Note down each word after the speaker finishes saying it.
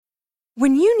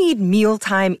When you need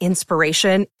mealtime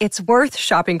inspiration, it's worth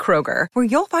shopping Kroger, where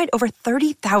you'll find over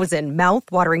 30,000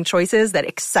 mouth-watering choices that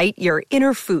excite your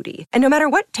inner foodie. And no matter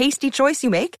what tasty choice you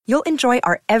make, you'll enjoy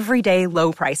our everyday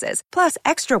low prices, plus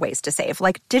extra ways to save,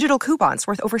 like digital coupons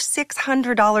worth over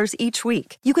 $600 each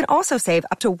week. You can also save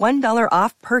up to $1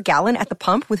 off per gallon at the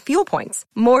pump with fuel points.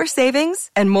 More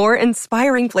savings and more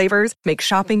inspiring flavors make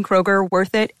shopping Kroger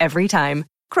worth it every time.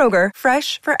 Kroger,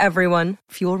 fresh for everyone.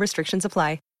 Fuel restrictions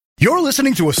apply. You're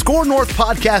listening to a Score North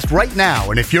podcast right now,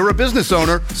 and if you're a business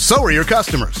owner, so are your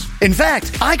customers. In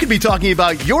fact, I could be talking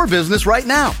about your business right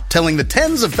now, telling the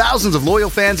tens of thousands of loyal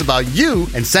fans about you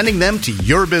and sending them to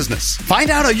your business. Find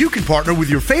out how you can partner with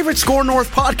your favorite Score North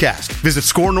podcast. Visit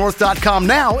scorenorth.com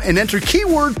now and enter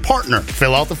keyword partner.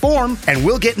 Fill out the form, and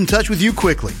we'll get in touch with you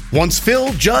quickly. Once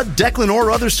Phil, Judd, Declan, or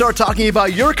others start talking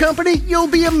about your company, you'll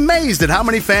be amazed at how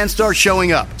many fans start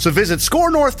showing up. So visit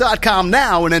scorenorth.com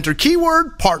now and enter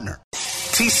keyword partner.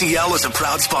 TCL is a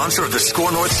proud sponsor of the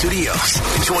Score North Studios.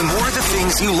 Enjoy more of the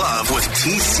things you love with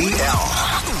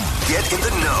TCL. Get in the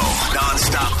know.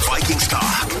 Non-stop Vikings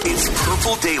talk. It's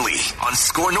Purple Daily on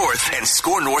Score North and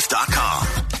scorenorth.com.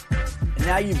 And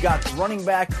now you've got the running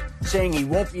back saying he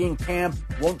won't be in camp,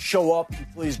 won't show up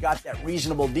until he's got that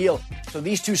reasonable deal. So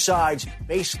these two sides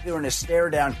basically are in a stare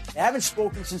down. They haven't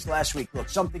spoken since last week. Look,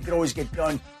 something could always get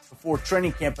done before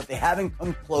training camp, but they haven't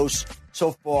come close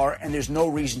so far, and there's no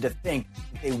reason to think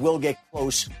that they will get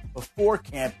close before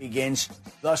camp begins.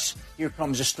 Thus, here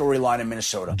comes a storyline in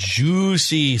Minnesota.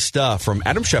 Juicy stuff from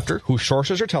Adam Schefter, whose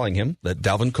sources are telling him that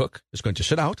Dalvin Cook is going to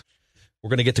sit out. We're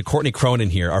going to get to Courtney Cronin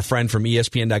here, our friend from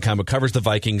ESPN.com who covers the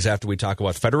Vikings, after we talk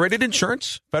about Federated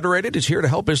Insurance. Federated is here to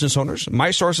help business owners.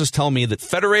 My sources tell me that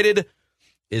Federated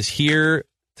is here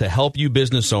to help you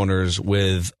business owners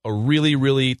with a really,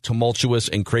 really tumultuous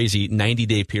and crazy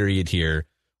 90-day period here,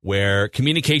 where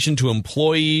communication to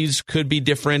employees could be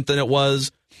different than it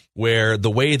was, where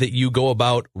the way that you go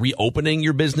about reopening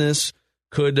your business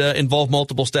could involve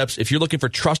multiple steps. If you're looking for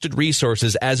trusted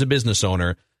resources as a business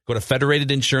owner, go to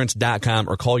federatedinsurance.com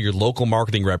or call your local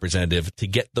marketing representative to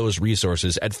get those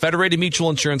resources. At Federated Mutual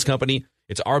Insurance Company,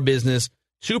 it's our business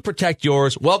to protect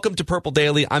yours. Welcome to Purple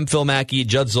Daily. I'm Phil Mackey,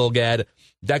 Judd Zolgad,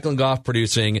 Declan Goff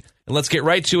producing. And let's get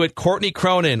right to it. Courtney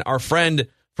Cronin, our friend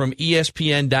from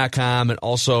ESPN.com and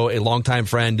also a longtime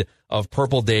friend of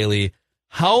Purple Daily.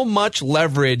 How much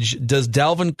leverage does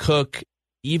Dalvin Cook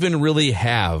even really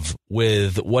have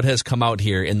with what has come out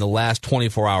here in the last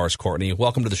 24 hours, Courtney?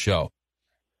 Welcome to the show.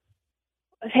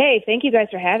 Hey, thank you guys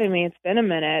for having me. It's been a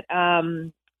minute.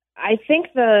 I think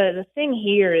the thing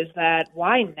here is that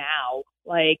why now?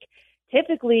 Like,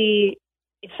 typically,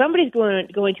 if somebody's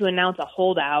going to announce a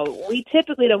holdout, we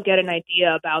typically don't get an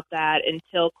idea about that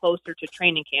until closer to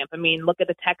training camp. I mean, look at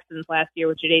the Texans last year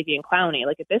with Jadeveon Clowney.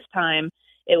 Like, at this time,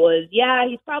 it was, yeah,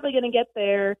 he's probably going to get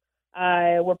there.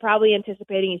 We're probably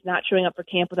anticipating he's not showing up for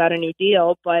camp without a new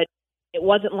deal, but it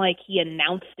wasn't like he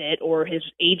announced it or his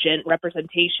agent,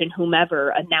 representation, whomever,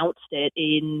 announced it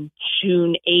in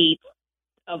June 8th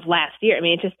of last year. I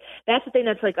mean, it's just, that's the thing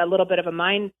that's like a little bit of a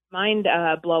mind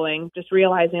blowing, just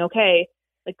realizing, okay,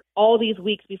 like all these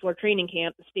weeks before training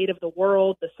camp, the state of the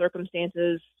world, the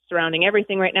circumstances surrounding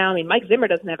everything right now. I mean, Mike Zimmer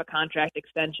doesn't have a contract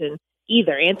extension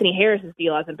either. Anthony Harris's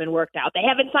deal hasn't been worked out. They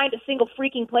haven't signed a single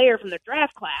freaking player from their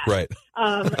draft class. Right.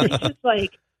 It's just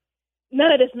like,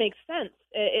 none of this makes sense,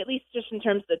 at least just in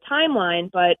terms of the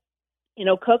timeline. But, you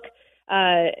know, Cook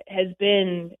has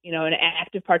been, you know, an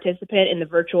active participant in the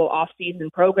virtual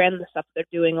off-season program, the stuff they're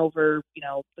doing over, you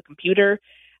know, the computer,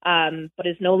 but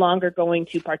is no longer going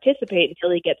to participate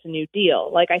until he gets a new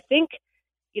deal. Like, I think,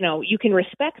 you know, you can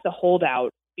respect the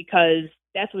holdout because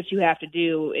that's what you have to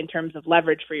do in terms of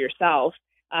leverage for yourself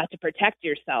to protect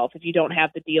yourself if you don't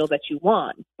have the deal that you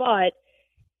want. But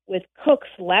with Cook's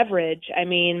leverage, I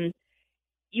mean,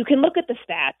 you can look at the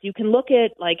stats. You can look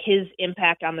at, like, his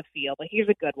impact on the field. Like, here's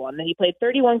a good one. That he played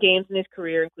 31 games in his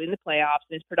career, including the playoffs,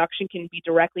 and his production can be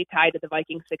directly tied to the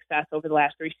Vikings' success over the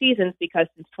last 3 seasons because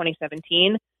since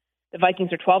 2017, the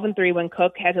Vikings are 12-3 when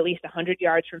Cook has at least 100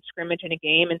 yards from scrimmage in a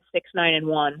game and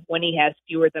 6-9-1 when he has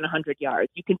fewer than 100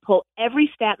 yards. You can pull every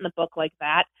stat in the book like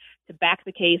that to back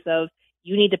the case of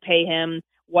you need to pay him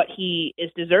what he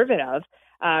is deserving of.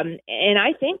 And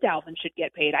I think Dalvin should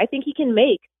get paid. I think he can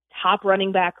make top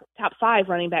 5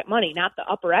 running back money, not the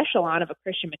upper echelon of a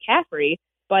Christian McCaffrey,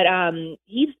 but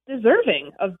he's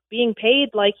deserving of being paid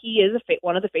like he is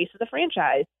one of the face of the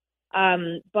franchise.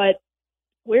 But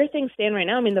where things stand right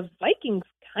now, I mean, the Vikings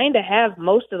kind of have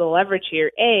most of the leverage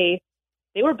here. They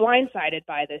were blindsided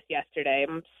by this yesterday.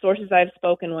 Sources I've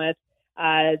spoken with,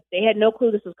 they had no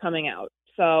clue this was coming out.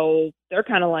 So they're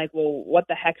kind of like, well, what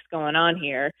the heck's going on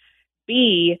here?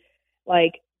 B,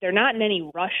 like, they're not in any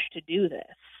rush to do this.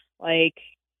 Like,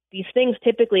 these things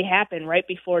typically happen right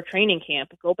before training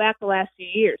camp. Go back the last few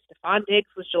years. Stephon Diggs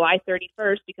was July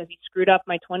 31st because he screwed up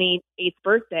my 28th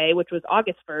birthday, which was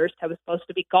August 1st. I was supposed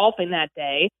to be golfing that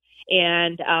day.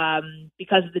 And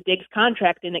because of the Diggs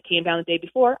contract and it came down the day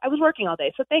before, I was working all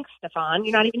day. So thanks, Stephon.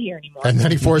 You're not even here anymore. And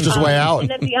then he forced his way out. And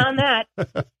then beyond that,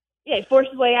 yeah, he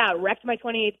forced his way out, wrecked my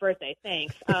 28th birthday.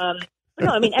 Thanks. But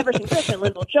no, I mean, Everson Griffin,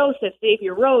 Linval Joseph,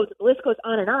 Xavier Rhodes, the list goes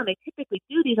on and on. They typically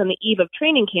do these on the eve of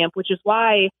training camp, which is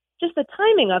why just the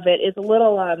timing of it is a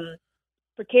little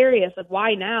precarious of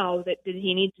why now that did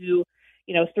he need to,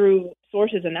 through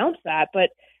sources announce that. But,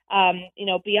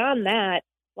 beyond that,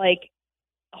 like,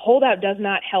 a holdout does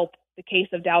not help the case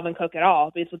of Dalvin Cook at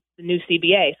all because with the new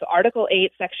CBA. So Article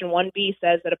 8, Section 1B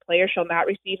says that a player shall not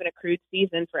receive an accrued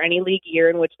season for any league year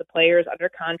in which the player is under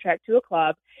contract to a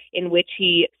club in which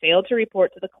he failed to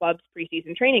report to the club's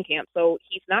preseason training camp. So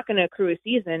he's not going to accrue a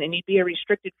season and he'd be a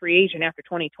restricted free agent after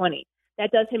 2020.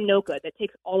 That does him no good. That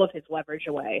takes all of his leverage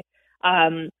away.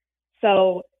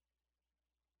 So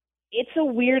it's a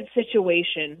weird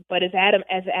situation, but as Adam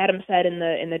said in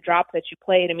the drop that you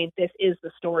played, I mean, this is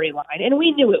the storyline, and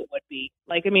we knew it would be.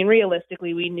 Like, I mean,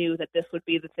 realistically, we knew that this would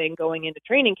be the thing going into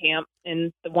training camp,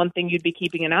 and the one thing you'd be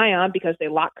keeping an eye on because they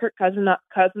locked Kirk Cousins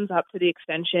up to the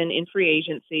extension in free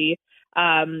agency.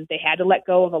 They had to let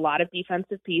go of a lot of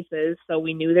defensive pieces, so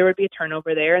we knew there would be a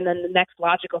turnover there. And then the next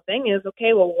logical thing is,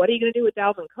 okay, well, what are you going to do with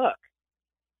Dalvin Cook?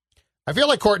 I feel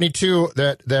like, Courtney, too,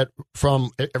 that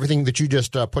from everything that you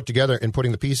just put together and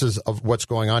putting the pieces of what's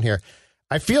going on here,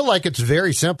 I feel like it's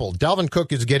very simple. Dalvin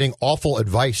Cook is getting awful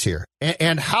advice here.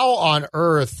 And how on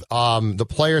earth the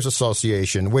Players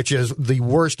Association, which is the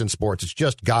worst in sports, it's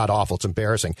just god-awful, it's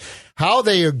embarrassing, how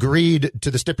they agreed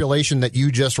to the stipulation that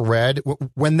you just read,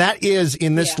 when that is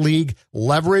in this league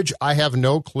leverage, I have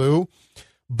no clue.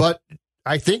 But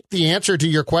I think the answer to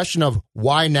your question of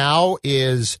why now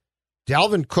is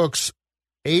Dalvin Cook's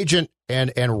agent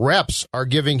and reps are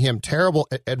giving him terrible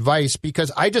advice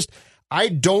because I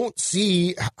don't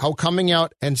see how coming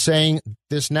out and saying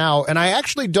this now, and I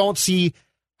actually don't see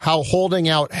how holding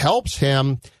out helps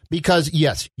him because,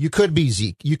 yes, you could be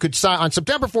Zeke. You could sign on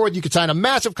September 4th, you could sign a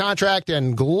massive contract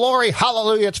and glory,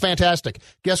 hallelujah, it's fantastic.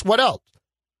 Guess what else?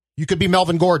 You could be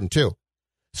Melvin Gordon, too.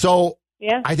 So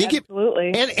yeah, I think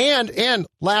absolutely. And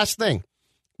last thing,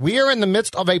 we are in the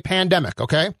midst of a pandemic,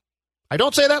 okay? I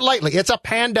don't say that lightly. It's a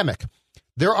pandemic.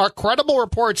 There are credible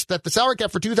reports that the salary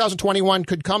cap for 2021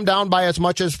 could come down by as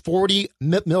much as $40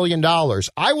 million.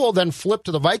 I will then flip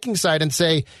to the Viking side and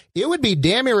say it would be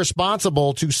damn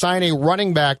irresponsible to sign a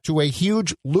running back to a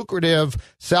huge, lucrative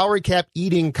salary cap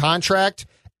eating contract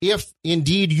if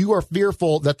indeed you are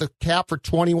fearful that the cap for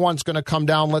 21 is going to come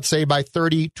down, let's say, by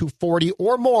 30 to 40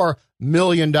 or more $1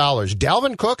 million.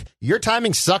 Dalvin Cook, your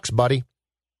timing sucks, buddy.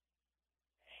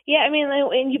 Yeah, I mean,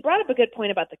 and you brought up a good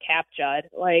point about the cap, Judd.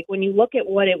 Like, when you look at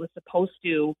what it was supposed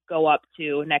to go up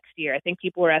to next year, I think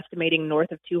people were estimating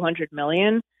north of $200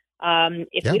 million.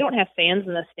 If we don't have fans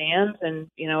in the stands and,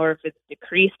 or if it's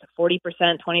decreased to 40%,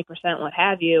 20%, what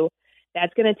have you,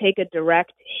 that's going to take a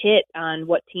direct hit on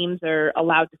what teams are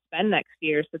allowed to spend next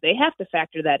year. So they have to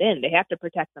factor that in. They have to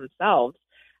protect themselves.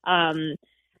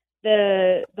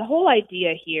 The whole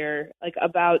idea here, like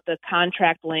about the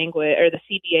contract language or the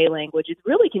CBA language, is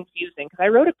really confusing because I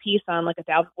wrote a piece on like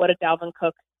what a Dalvin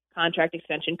Cook contract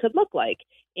extension could look like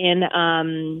in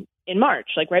March,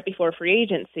 like right before free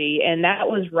agency, and that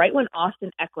was right when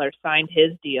Austin Eckler signed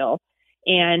his deal.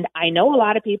 And I know a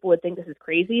lot of people would think this is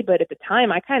crazy, but at the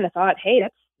time I kind of thought, hey,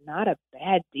 that's not a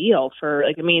bad deal for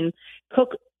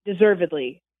Cook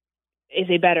deservedly is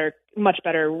a much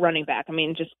better running back. I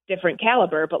mean, just different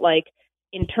caliber, but like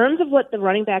in terms of what the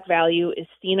running back value is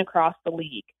seen across the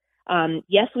league.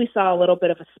 Yes, we saw a little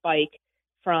bit of a spike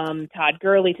from Todd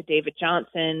Gurley to David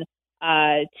Johnson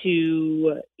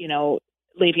to,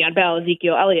 Le'Veon Bell,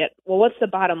 Ezekiel Elliott. Well, what's the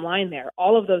bottom line there?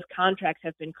 All of those contracts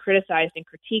have been criticized and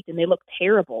critiqued, and they look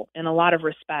terrible in a lot of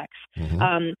respects.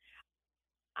 Mm-hmm.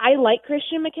 I like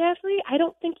Christian McCaffrey. I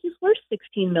don't think he's worth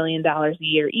 $16 million a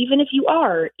year, even if you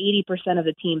are 80% of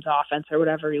the team's offense or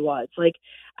whatever he was. Like,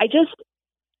 I just,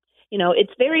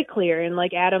 it's very clear. And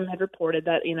like Adam had reported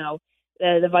that,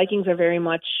 the Vikings are very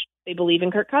much, they believe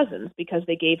in Kirk Cousins because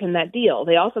they gave him that deal.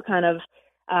 They also kind of,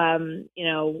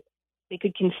 they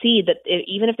could concede that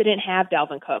even if they didn't have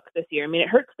Dalvin Cook this year, I mean, it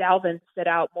hurts Dalvin to sit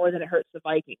out more than it hurts the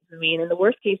Vikings. I mean, in the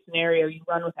worst case scenario, you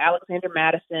run with Alexander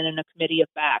Mattison and a committee of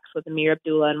backs with Amir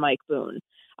Abdullah and Mike Boone.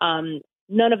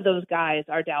 none of those guys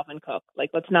are Dalvin Cook.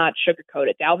 Like, let's not sugarcoat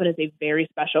it. Dalvin is a very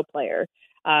special player.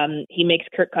 He makes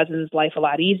Kirk Cousins' life a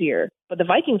lot easier. But the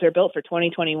Vikings are built for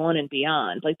 2021 and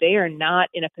beyond. Like, they are not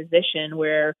in a position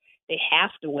where they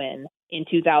have to win in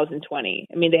 2020.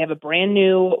 I mean, they have a brand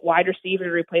new wide receiver to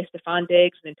replace Stephon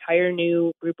Diggs, an entire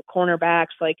new group of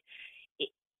cornerbacks. Like,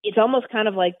 it's almost kind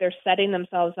of like they're setting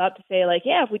themselves up to say, like,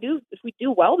 yeah, if we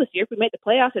do well this year, if we make the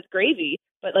playoffs, it's gravy.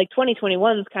 But like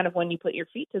 2021 is kind of when you put your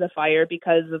feet to the fire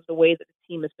because of the way that the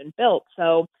team has been built.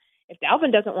 So if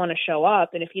Dalvin doesn't want to show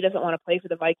up and if he doesn't want to play for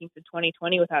the Vikings in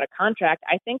 2020 without a contract,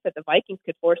 I think that the Vikings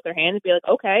could force their hand and be like,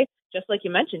 okay, just like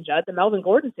you mentioned, Judd, the Melvin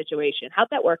Gordon situation, how'd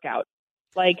that work out?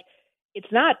 Like,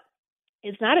 it's not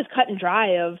as cut and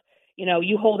dry of,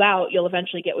 you hold out, you'll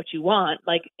eventually get what you want.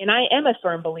 Like, and I am a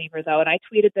firm believer, though, and I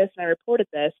tweeted this and I reported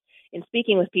this in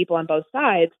speaking with people on both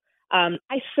sides.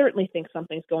 I certainly think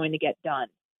something's going to get done.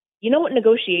 You know what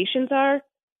negotiations are?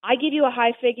 I give you a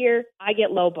high figure, I get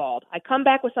lowballed. I come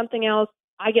back with something else,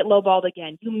 I get lowballed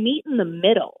again. You meet in the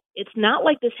middle. It's not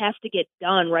like this has to get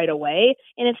done right away,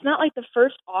 and it's not like the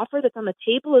first offer that's on the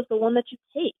table is the one that you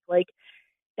take. Like,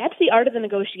 that's the art of the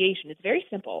negotiation. It's very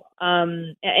simple.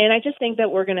 And I just think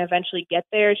that we're going to eventually get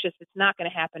there. It's not going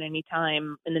to happen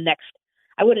anytime in the next,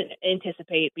 I wouldn't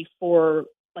anticipate before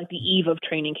like the eve of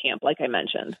training camp, like I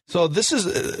mentioned. So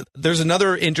there's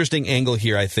another interesting angle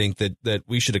here, I think, that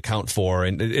we should account for.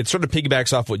 And it sort of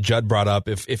piggybacks off what Judd brought up.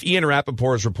 If Ian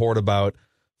Rappaport's report about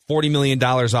 $40 million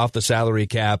off the salary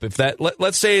cap, if that,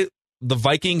 let's say the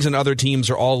Vikings and other teams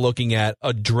are all looking at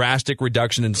a drastic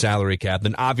reduction in salary cap,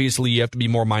 then obviously you have to be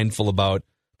more mindful about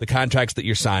the contracts that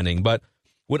you're signing. But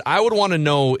what I would want to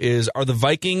know is, are the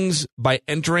Vikings, by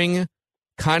entering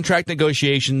contract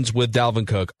negotiations with Dalvin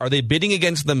Cook, are they bidding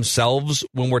against themselves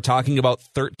when we're talking about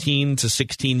 $13 to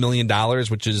 $16 million,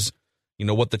 which is,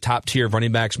 what the top tier of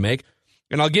running backs make?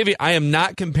 And I'll give you, I am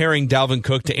not comparing Dalvin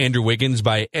Cook to Andrew Wiggins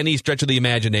by any stretch of the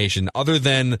imagination other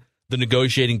than the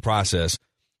negotiating process.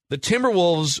 The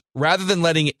Timberwolves, rather than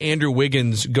letting Andrew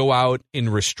Wiggins go out in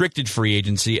restricted free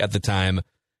agency at the time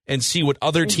and see what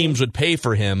other teams would pay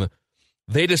for him,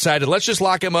 they decided, let's just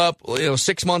lock him up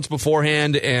 6 months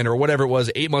beforehand or whatever it was,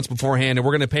 8 months beforehand, and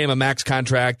we're going to pay him a max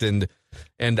contract, and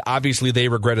obviously they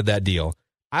regretted that deal.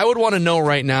 I would want to know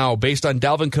right now, based on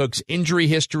Dalvin Cook's injury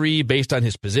history, based on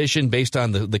his position, based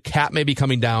on the cap maybe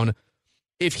coming down,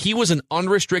 if he was an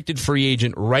unrestricted free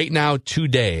agent right now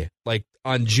today, like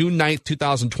on June 9th,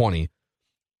 2020,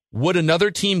 would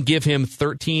another team give him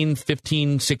 $13,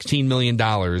 $15, $16 million,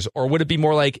 or would it be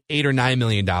more like $8 or $9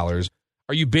 million?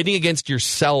 Are you bidding against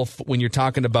yourself when you're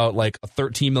talking about like a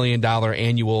 $13 million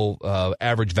annual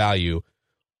average value?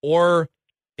 Or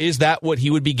is that what he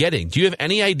would be getting? Do you have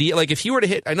any idea? Like, if he were to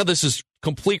hit, I know this is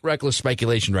complete reckless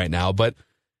speculation right now, but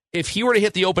if he were to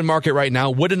hit the open market right now,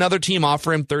 would another team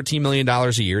offer him $13 million a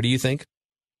year, do you think?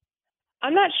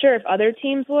 I'm not sure if other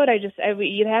teams would.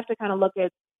 You'd have to kind of look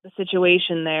at the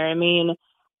situation there. I mean,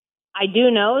 I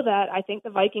do know that I think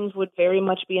the Vikings would very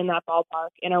much be in that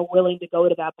ballpark and are willing to go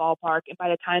to that ballpark. And by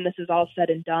the time this is all said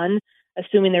and done,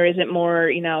 assuming there isn't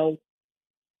more,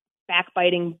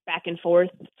 backbiting back and forth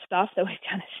stuff that we've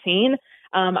kind of seen,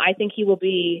 I think he will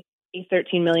be a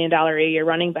 $13 million a year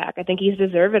running back. I think he's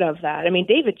deserving of that. I mean,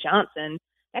 David Johnson,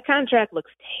 that contract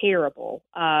looks terrible,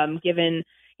 given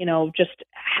just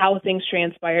how things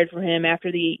transpired for him after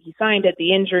he signed it,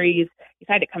 the injuries, he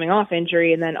signed it coming off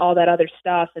injury, and then all that other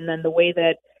stuff. And then the way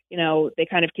that, they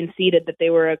kind of conceded that they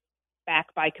were a back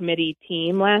by committee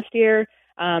team last year.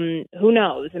 Who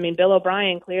knows? I mean, Bill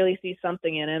O'Brien clearly sees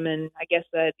something in him. And I guess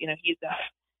that, he's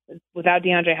without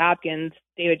DeAndre Hopkins,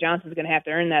 David Johnson's going to have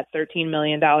to earn that $13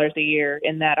 million a year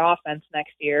in that offense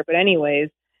next year. But anyways,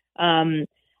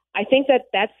 I think that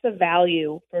that's the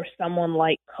value for someone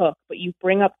like Cook, but you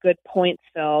bring up good points,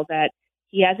 Phil, that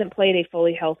he hasn't played a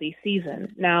fully healthy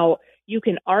season. Now, you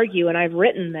can argue, and I've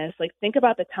written this, like, think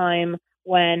about the time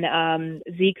when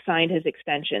Zeke signed his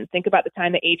extension. Think about the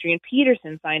time that Adrian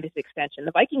Peterson signed his extension.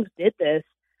 The Vikings did this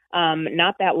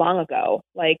not that long ago,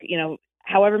 like,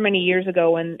 however many years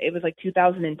ago, when it was like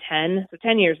 2010, so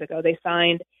 10 years ago, they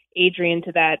signed Adrian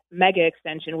to that mega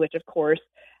extension, which, of course,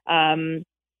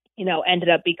 ended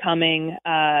up becoming,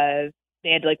 they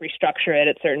had to like restructure it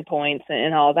at certain points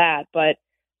and all that. But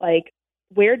like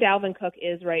where Dalvin Cook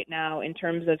is right now in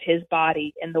terms of his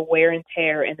body and the wear and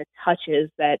tear and the touches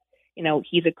that,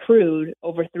 he's accrued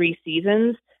over 3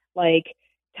 seasons, like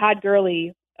Todd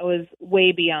Gurley was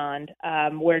way beyond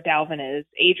where Dalvin is.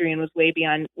 Adrian was way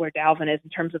beyond where Dalvin is in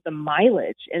terms of the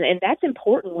mileage. And that's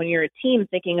important when you're a team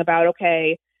thinking about,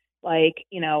 okay, like,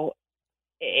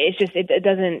 it's just, it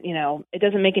doesn't, it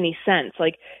doesn't make any sense.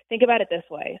 Like, think about it this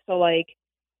way. So like,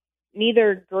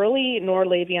 neither Gurley nor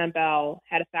Le'Veon Bell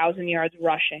had 1,000 yards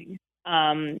rushing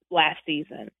last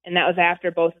season, and that was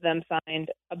after both of them signed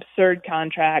absurd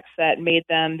contracts that made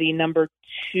them the number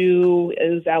 2.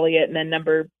 It was Elliott, and then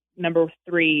number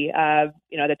 3.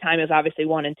 The time is obviously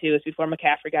 1 and 2. It was before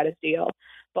McCaffrey got his deal,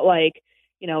 but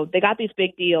they got these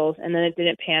big deals, and then it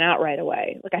didn't pan out right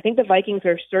away. I think the Vikings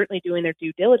are certainly doing their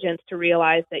due diligence to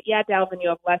realize that, yeah, Dalvin, you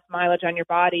have less mileage on your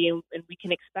body, and we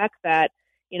can expect that,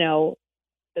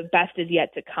 the best is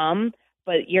yet to come,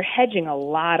 but you're hedging a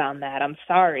lot on that. I'm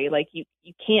sorry.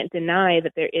 You can't deny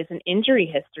that there is an injury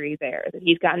history there, that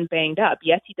he's gotten banged up.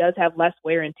 Yes, he does have less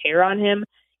wear and tear on him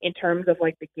in terms of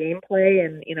the gameplay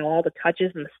and, all the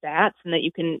touches and the stats, and that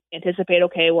you can anticipate,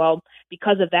 okay, well,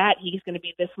 because of that, he's going to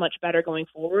be this much better going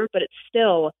forward. But it's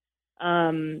still,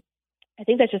 I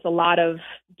think that's just a lot of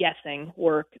guessing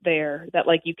work there that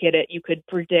you could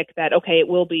predict that, okay, it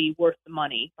will be worth the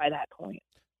money by that point.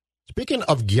 Speaking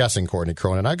of guessing, Courtney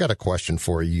Cronin, I got a question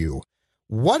for you.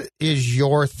 What is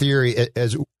your theory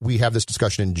as we have this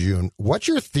discussion in June? What's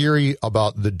your theory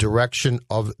about the direction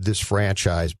of this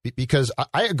franchise? Because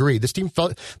I agree, this team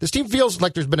feels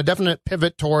like there's been a definite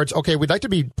pivot towards, okay, we'd like to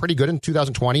be pretty good in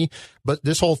 2020, but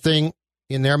this whole thing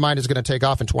in their mind is going to take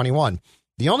off in 21.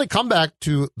 The only comeback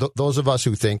to those of us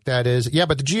who think that is, yeah,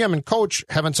 but the GM and coach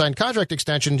haven't signed contract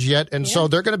extensions yet, and so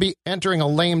they're going to be entering a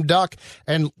lame duck.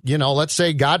 And, let's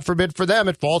say, God forbid for them,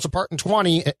 it falls apart in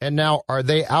 20, and now are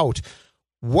they out?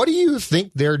 What do you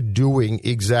think they're doing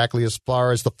exactly as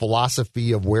far as the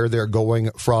philosophy of where they're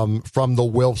going from the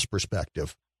Wilfs'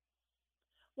 perspective?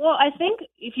 Well, I think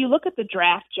if you look at the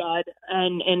draft, Judd,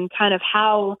 and kind of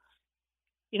how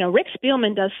Rick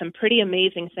Spielman does some pretty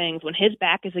amazing things when his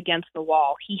back is against the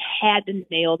wall. He had to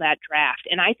nail that draft,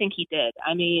 and I think he did.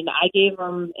 I mean, I gave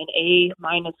him an A-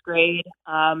 grade,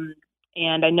 and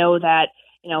I know that,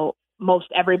 most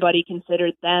everybody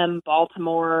considered them,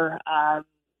 Baltimore,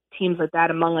 teams like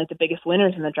that, among the biggest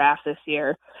winners in the draft this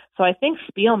year. So I think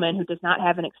Spielman, who does not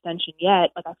have an extension yet,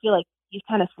 I feel like he's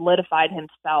kind of solidified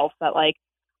himself that,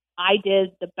 I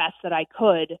did the best that I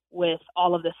could with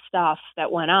all of this stuff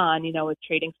that went on, with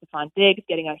trading Stephon Diggs,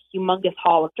 getting a humongous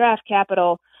haul of draft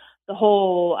capital, the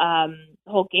whole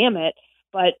gamut.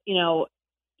 But,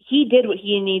 he did what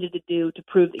he needed to do to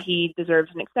prove that he deserves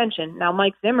an extension. Now,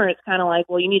 Mike Zimmer, it's kind of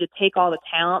well, you need to take all the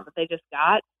talent that they just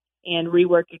got and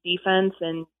rework your defense,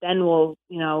 and then we'll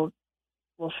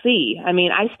see. I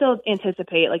mean, I still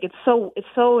anticipate, it's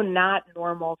so not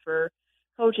normal for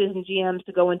coaches and GMs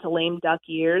to go into lame duck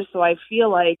years. So I feel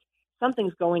like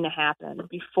something's going to happen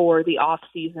before the off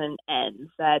season ends,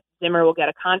 that Zimmer will get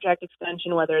a contract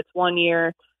extension, whether it's 1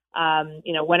 year,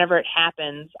 whenever it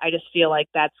happens. I just feel like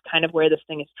that's kind of where this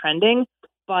thing is trending.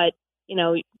 But,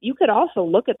 you could also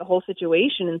look at the whole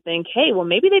situation and think, hey, well,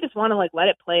 maybe they just want to let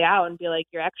it play out and be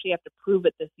you actually have to prove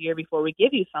it this year before we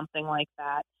give you something like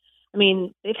that. I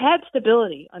mean, they've had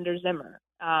stability under Zimmer.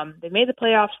 They made the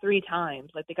playoffs 3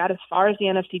 times. They got as far as the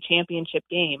NFC Championship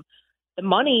game. The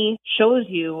money shows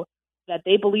you that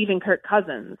they believe in Kirk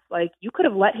Cousins. You could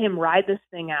have let him ride this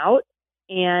thing out,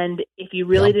 and if you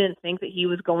really didn't think that he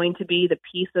was going to be the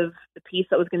piece that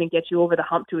was going to get you over the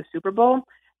hump to a Super Bowl,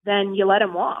 then you let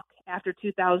him walk after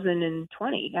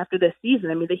 2020, after this season.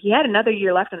 I mean, he had another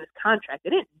year left on his contract. They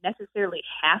didn't necessarily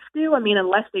have to. I mean,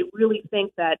 unless they really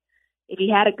think that if he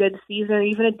had a good season or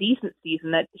even a decent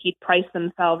season, that he'd price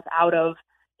himself out of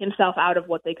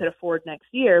what they could afford next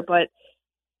year. But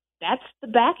that's the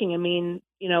backing. I mean,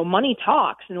 money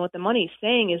talks, and what the money's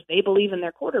saying is they believe in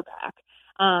their quarterback.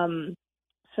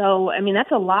 So, I mean,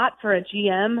 that's a lot for a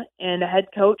GM and a head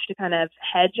coach to kind of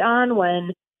hedge on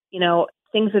when,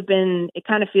 things have been, it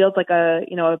kind of feels like a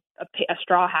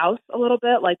straw house a little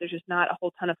bit. There's just not a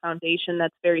whole ton of foundation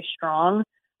that's very strong.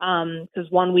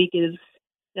 Because 1 week is,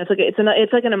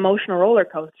 it's like an emotional roller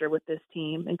coaster with this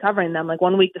team and covering them.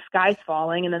 1 week the sky's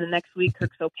falling, and then the next week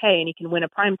Kirk's okay and he can win a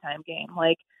primetime game.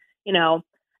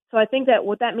 So I think that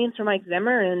what that means for Mike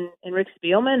Zimmer and Rick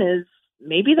Spielman is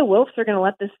maybe the Wilfs are going to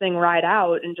let this thing ride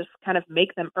out and just kind of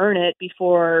make them earn it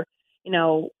before,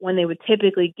 when they would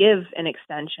typically give an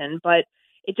extension. But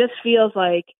it just feels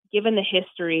like, given the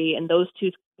history, and those two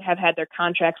have had their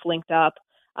contracts linked up,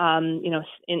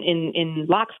 in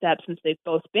lockstep since they've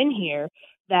both been here,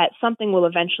 that something will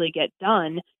eventually get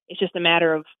done. It's just a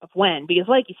matter of when. Because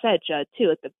like you said, Judd,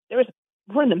 too,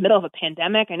 we're in the middle of a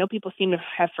pandemic. I know people seem to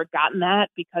have forgotten that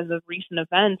because of recent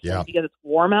events and because it's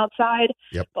warm outside.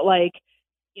 Yep. But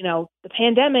the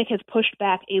pandemic has pushed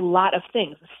back a lot of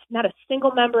things. Not a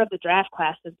single member of the draft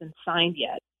class has been signed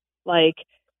yet.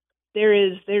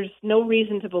 There's no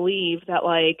reason to believe that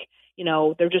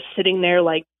they're just sitting there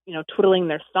twiddling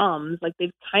their thumbs. Like,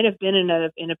 they've kind of been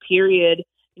in a period,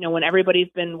 when everybody's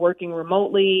been working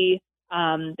remotely.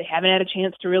 They haven't had a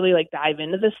chance to really dive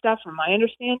into this stuff, from my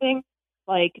understanding.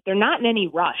 Like, they're not in any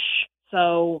rush,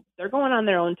 so they're going on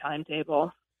their own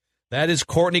timetable. That is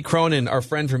Courtney Cronin, our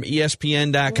friend from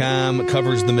ESPN.com,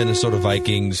 covers the Minnesota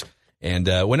Vikings. And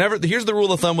here's the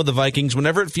rule of thumb with the Vikings: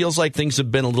 whenever it feels like things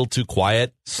have been a little too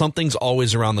quiet, something's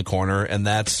always around the corner, and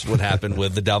that's what happened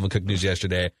with the Dalvin Cook news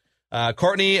yesterday.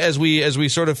 Courtney, as we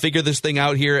sort of figure this thing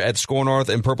out here at Score North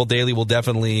and Purple Daily, we'll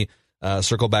definitely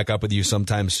circle back up with you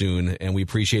sometime soon, and we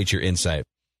appreciate your insight.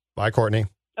 Bye, Courtney.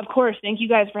 Of course. Thank you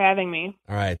guys for having me.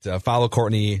 All right. Follow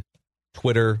Courtney,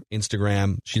 Twitter,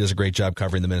 Instagram. She does a great job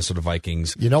covering the Minnesota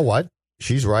Vikings. You know what?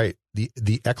 She's right. The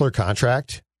Eckler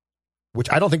contract,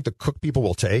 which I don't think the Cook people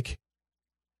will take,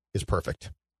 is perfect.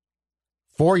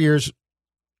 4 years,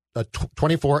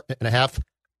 $24.5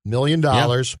 million.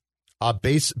 Yeah.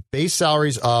 Base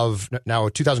salaries of, now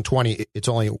 2020, it's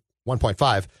only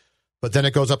 1.5. But then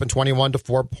it goes up in 21 to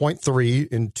 4.3,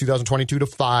 in 2022 to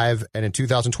 5, and in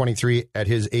 2023 at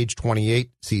his age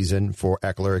 28 season for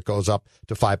Eckler, it goes up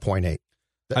to 5.8.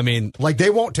 I mean,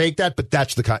 they won't take that, but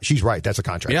that's she's right. That's a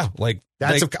contract. Yeah,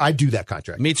 I'd do that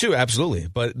contract. Me too, absolutely.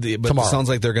 But it sounds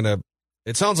like they're gonna.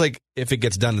 It sounds like if it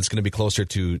gets done, it's going to be closer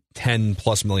to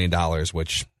 $10+ million,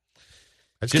 which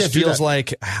just feels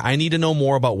like I need to know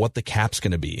more about what the cap's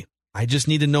going to be. I just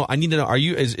need to know.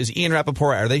 Is Ian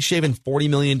Rappaport, are they shaving $40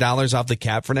 million off the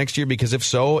cap for next year? Because if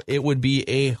so, it would be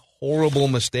a horrible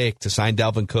mistake to sign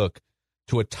Dalvin Cook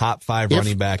to a top 5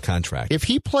 running back contract. If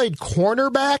he played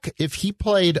cornerback, if he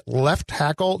played left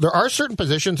tackle, there are certain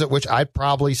positions at which I'd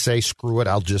probably say, screw it,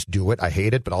 I'll just do it. I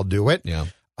hate it, but I'll do it. Yeah.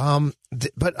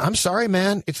 But I'm sorry,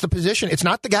 man. It's the position. It's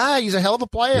not the guy. He's a hell of a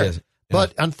player. Yeah.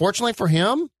 But unfortunately for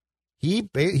him, he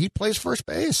plays first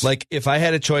base. Like, if I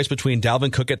had a choice between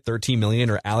Dalvin Cook at $13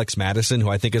 million or Alex Madison, who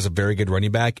I think is a very good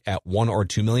running back, at $1 or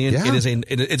 $2 million,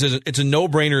 it's a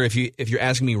no-brainer if you're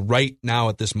asking me right now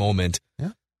at this moment.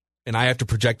 Yeah. And I have to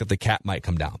project that the cap might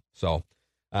come down. So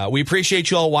we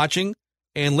appreciate you all watching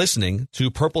and listening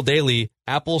to Purple Daily,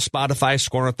 Apple, Spotify,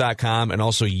 ScoreNorth.com, and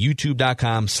also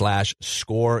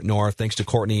YouTube.com/Score North. Thanks to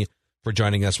Courtney for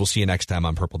joining us. We'll see you next time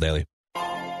on Purple Daily.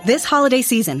 This holiday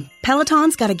season,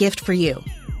 Peloton's got a gift for you.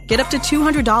 Get up to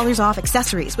 $200 off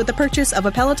accessories with the purchase of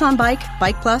a Peloton bike,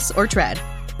 Bike Plus, or Tread.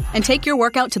 And take your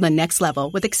workout to the next level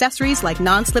with accessories like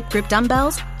non-slip grip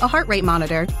dumbbells, a heart rate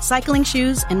monitor, cycling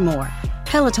shoes, and more.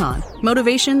 Peloton,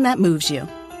 motivation that moves you.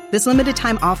 This limited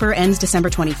time offer ends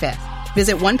December 25th.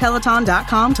 Visit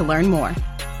onepeloton.com to learn more.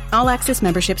 All access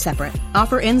membership separate.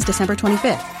 Offer ends December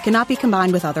 25th. Cannot be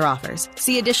combined with other offers.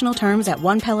 See additional terms at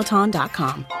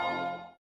onepeloton.com.